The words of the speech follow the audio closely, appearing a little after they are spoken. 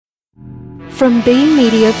From B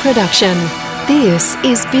Media Production, this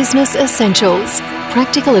is Business Essentials,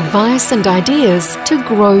 practical advice and ideas to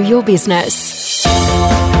grow your business.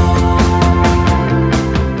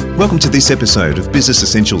 Welcome to this episode of Business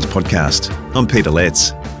Essentials podcast. I'm Peter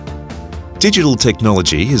Letts. Digital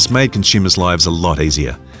technology has made consumers' lives a lot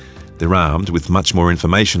easier. They're armed with much more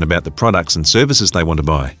information about the products and services they want to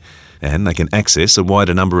buy, and they can access a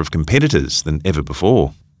wider number of competitors than ever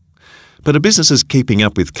before. But are businesses keeping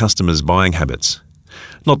up with customers' buying habits?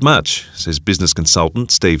 Not much, says business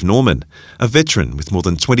consultant Steve Norman, a veteran with more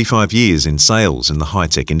than 25 years in sales in the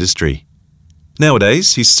high-tech industry.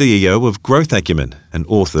 Nowadays, he's CEO of Growth Acumen and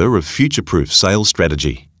author of Future-Proof Sales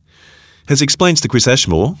Strategy. As he explains to Chris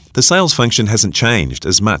Ashmore, the sales function hasn't changed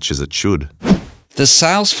as much as it should. The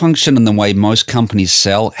sales function and the way most companies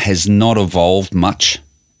sell has not evolved much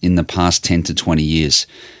in the past 10 to 20 years.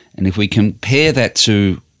 And if we compare that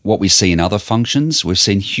to what we see in other functions, we've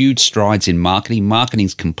seen huge strides in marketing.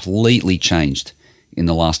 Marketing's completely changed in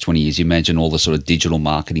the last 20 years. You imagine all the sort of digital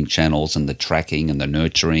marketing channels and the tracking and the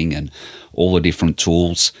nurturing and all the different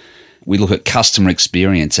tools. We look at customer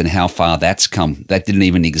experience and how far that's come. That didn't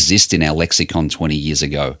even exist in our lexicon 20 years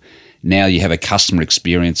ago. Now you have a customer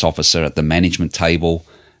experience officer at the management table.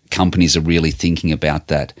 Companies are really thinking about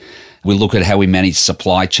that. We look at how we manage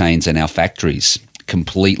supply chains in our factories,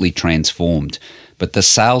 completely transformed. But the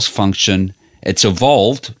sales function, it's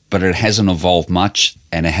evolved, but it hasn't evolved much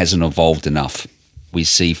and it hasn't evolved enough. We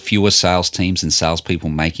see fewer sales teams and salespeople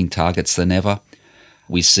making targets than ever.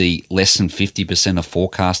 We see less than 50% of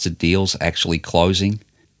forecasted deals actually closing.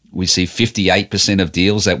 We see 58% of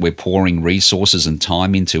deals that we're pouring resources and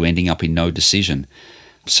time into ending up in no decision.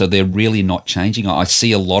 So they're really not changing. I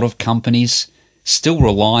see a lot of companies still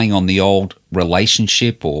relying on the old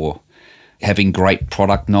relationship or having great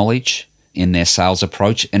product knowledge in their sales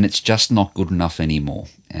approach, and it's just not good enough anymore.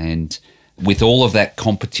 And with all of that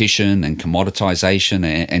competition and commoditization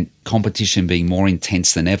and competition being more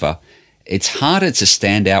intense than ever, it's harder to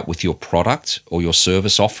stand out with your product or your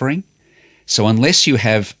service offering. So unless you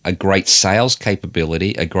have a great sales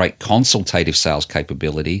capability, a great consultative sales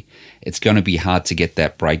capability, it's going to be hard to get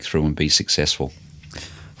that breakthrough and be successful.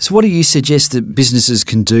 So what do you suggest that businesses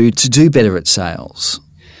can do to do better at sales?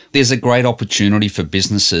 There's a great opportunity for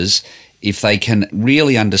businesses if they can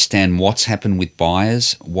really understand what's happened with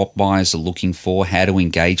buyers, what buyers are looking for, how to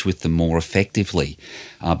engage with them more effectively.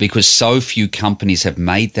 Because so few companies have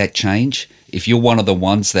made that change. If you're one of the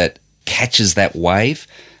ones that catches that wave,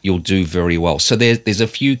 you'll do very well. So there's a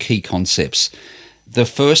few key concepts. The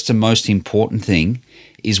first and most important thing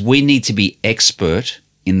is we need to be expert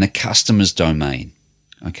in the customer's domain.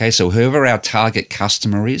 Okay, so whoever our target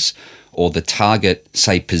customer is, or the target,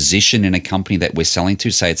 say, position in a company that we're selling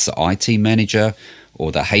to, say it's the IT manager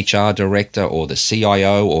or the HR director or the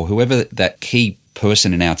CIO or whoever that key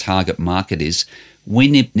person in our target market is, we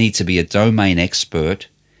need to be a domain expert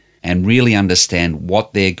and really understand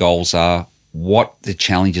what their goals are, what the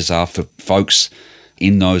challenges are for folks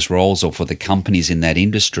in those roles or for the companies in that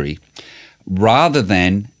industry, rather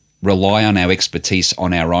than rely on our expertise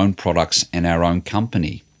on our own products and our own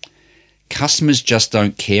company. Customers just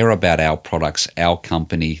don't care about our products, our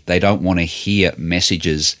company. They don't want to hear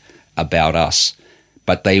messages about us,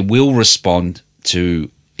 but they will respond to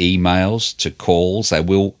emails, to calls. They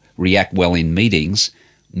will react well in meetings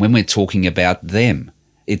when we're talking about them.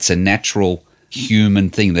 It's a natural human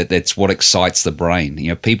thing that's what excites the brain.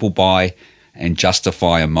 You know, people buy and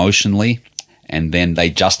justify emotionally, and then they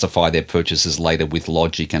justify their purchases later with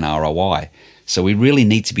logic and ROI. So we really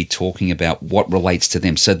need to be talking about what relates to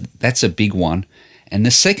them. So that's a big one. And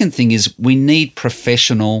the second thing is we need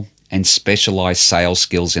professional and specialized sales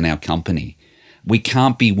skills in our company. We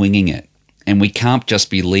can't be winging it, and we can't just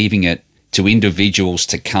be leaving it to individuals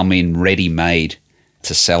to come in ready-made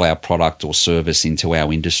to sell our product or service into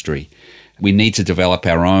our industry. We need to develop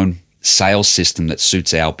our own sales system that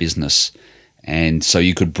suits our business. And so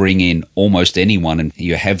you could bring in almost anyone and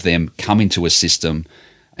you have them come into a system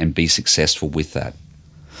and be successful with that.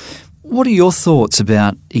 What are your thoughts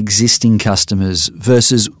about existing customers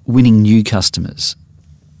versus winning new customers?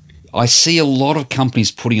 I see a lot of companies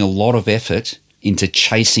putting a lot of effort into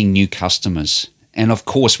chasing new customers. And of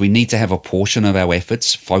course, we need to have a portion of our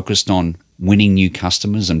efforts focused on winning new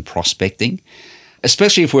customers and prospecting.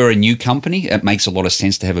 Especially if we're a new company, it makes a lot of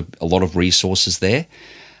sense to have a lot of resources there.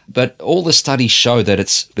 But all the studies show that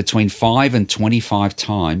it's between 5 and 25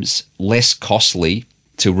 times less costly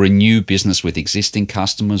to renew business with existing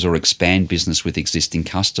customers or expand business with existing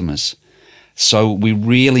customers. So we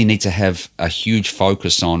really need to have a huge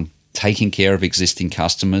focus on taking care of existing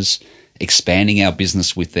customers, expanding our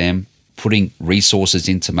business with them, putting resources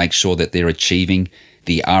in to make sure that they're achieving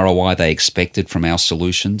the ROI they expected from our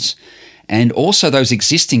solutions. And also those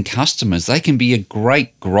existing customers, they can be a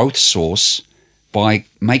great growth source by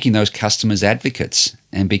making those customers advocates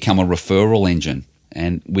and become a referral engine.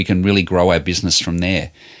 And we can really grow our business from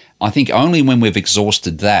there. I think only when we've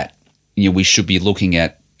exhausted that, we should be looking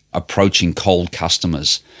at approaching cold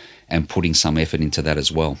customers and putting some effort into that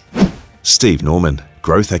as well. Steve Norman,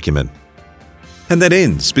 Growth Acumen. And that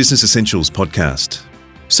ends Business Essentials podcast.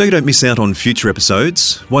 So you don't miss out on future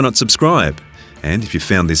episodes, why not subscribe? And if you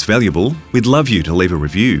found this valuable, we'd love you to leave a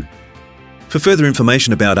review. For further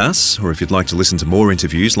information about us, or if you'd like to listen to more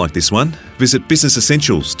interviews like this one, visit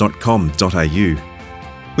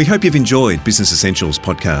businessessentials.com.au. We hope you've enjoyed Business Essentials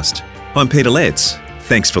podcast. I'm Peter Letts.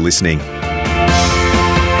 Thanks for listening.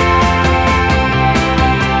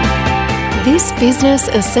 This Business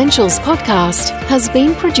Essentials podcast has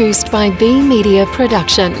been produced by B Media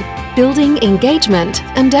Production, building engagement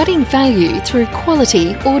and adding value through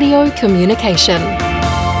quality audio communication.